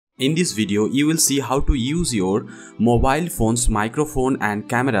In this video, you will see how to use your mobile phone's microphone and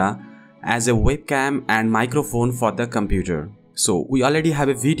camera as a webcam and microphone for the computer. So we already have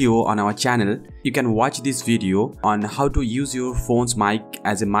a video on our channel. You can watch this video on how to use your phone's mic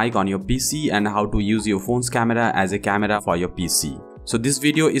as a mic on your PC and how to use your phone's camera as a camera for your PC. So this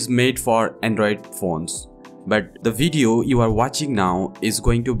video is made for Android phones, but the video you are watching now is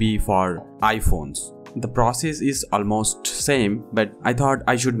going to be for iPhones. The process is almost same, but I thought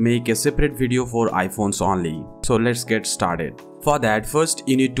I should make a separate video for iPhones only. So let's get started. For that, first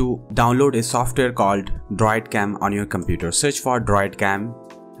you need to download a software called Droidcam on your computer. Search for Droidcam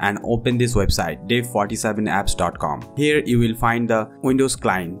and open this website dev47apps.com. Here you will find the Windows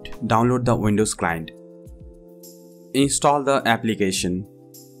client. Download the Windows client. Install the application.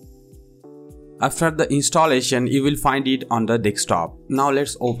 After the installation, you will find it on the desktop. Now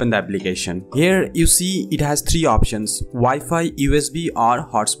let's open the application. Here you see it has three options: Wi-Fi, USB or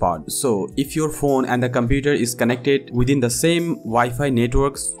hotspot. So if your phone and the computer is connected within the same Wi-Fi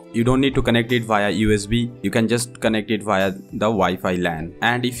networks, you don't need to connect it via USB. You can just connect it via the Wi-Fi LAN.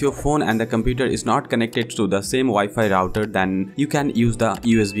 And if your phone and the computer is not connected to the same Wi-Fi router, then you can use the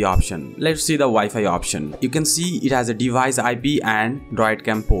USB option. Let's see the Wi-Fi option. You can see it has a device IP and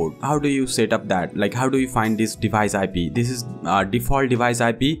Droidcam port. How do you set up that? Like, how do you find this device IP? This is default device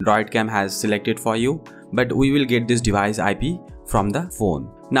IP Droidcam has selected for you, but we will get this device IP from the phone.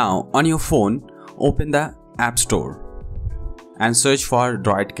 Now on your phone, open the App Store and search for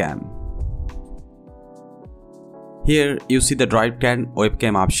Droidcam. Here you see the Droidcam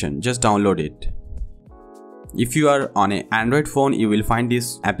webcam option. Just download it. If you are on an Android phone, you will find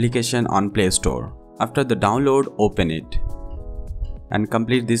this application on Play Store. After the download, open it and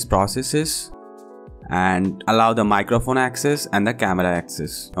complete these processes and allow the microphone access and the camera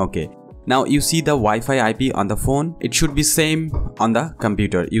access. Okay. Now you see the Wi-Fi IP on the phone. It should be same on the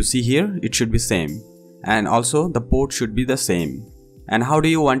computer. You see here, it should be same. And also the port should be the same. And how do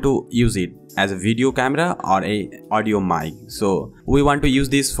you want to use it? As a video camera or a audio mic? So we want to use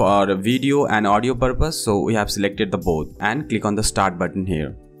this for a video and audio purpose, so we have selected the both and click on the start button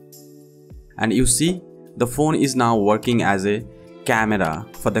here. And you see the phone is now working as a camera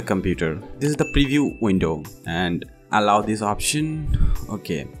for the computer. This is the preview window and allow this option.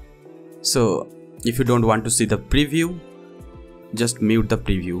 Okay, so if you don't want to see the preview, just mute the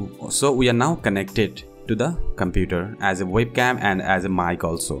preview. So we are now connected to the computer as a webcam and as a mic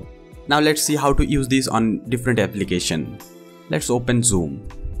also. Now let's see how to use this on different application. Let's open Zoom.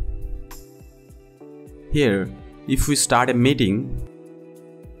 Here, if we start a meeting,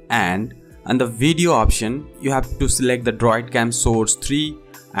 and on the video option, you have to select the Droidcam source 3,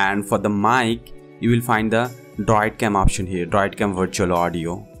 and for the mic, you will find the Droidcam option here, Droidcam virtual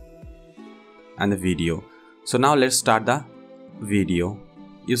audio and the video. So now let's start the video.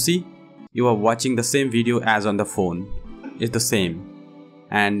 You see, you are watching the same video as on the phone. It's the same.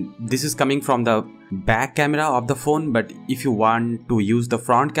 And this is coming from the back camera of the phone, but if you want to use the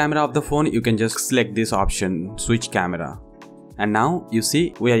front camera of the phone, you can just select this option, switch camera. And now you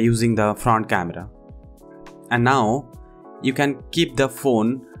see we are using the front camera. And now you can keep the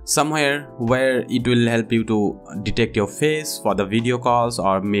phone somewhere where it will help you to detect your face for the video calls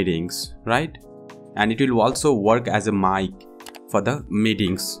or meetings, right? And it will also work as a mic for the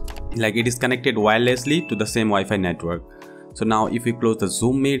meetings. Like, it is connected wirelessly to the same Wi-Fi network. So now if we close the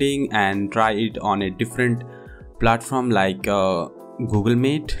Zoom meeting and try it on a different platform like Google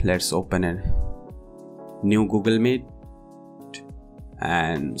Meet, let's open a new Google Meet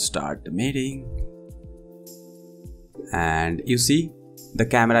and start the meeting. And you see the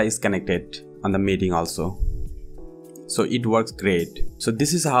camera is connected on the meeting also. So it works great. So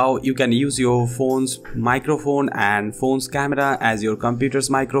this is how you can use your phone's microphone and phone's camera as your computer's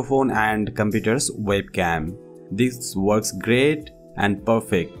microphone and computer's webcam. This works great and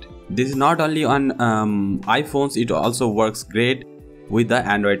perfect. This is not only on iPhones, it also works great with the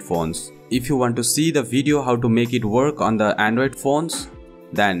Android phones. If you want to see the video how to make it work on the Android phones,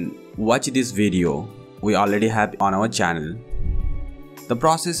 then watch this video. We already have on our channel. The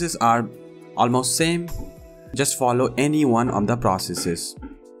processes are almost same. Just follow any one of the processes.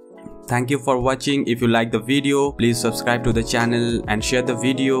 Thank you for watching. If you like the video, please subscribe to the channel and share the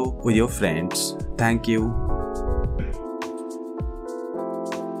video with your friends. Thank you.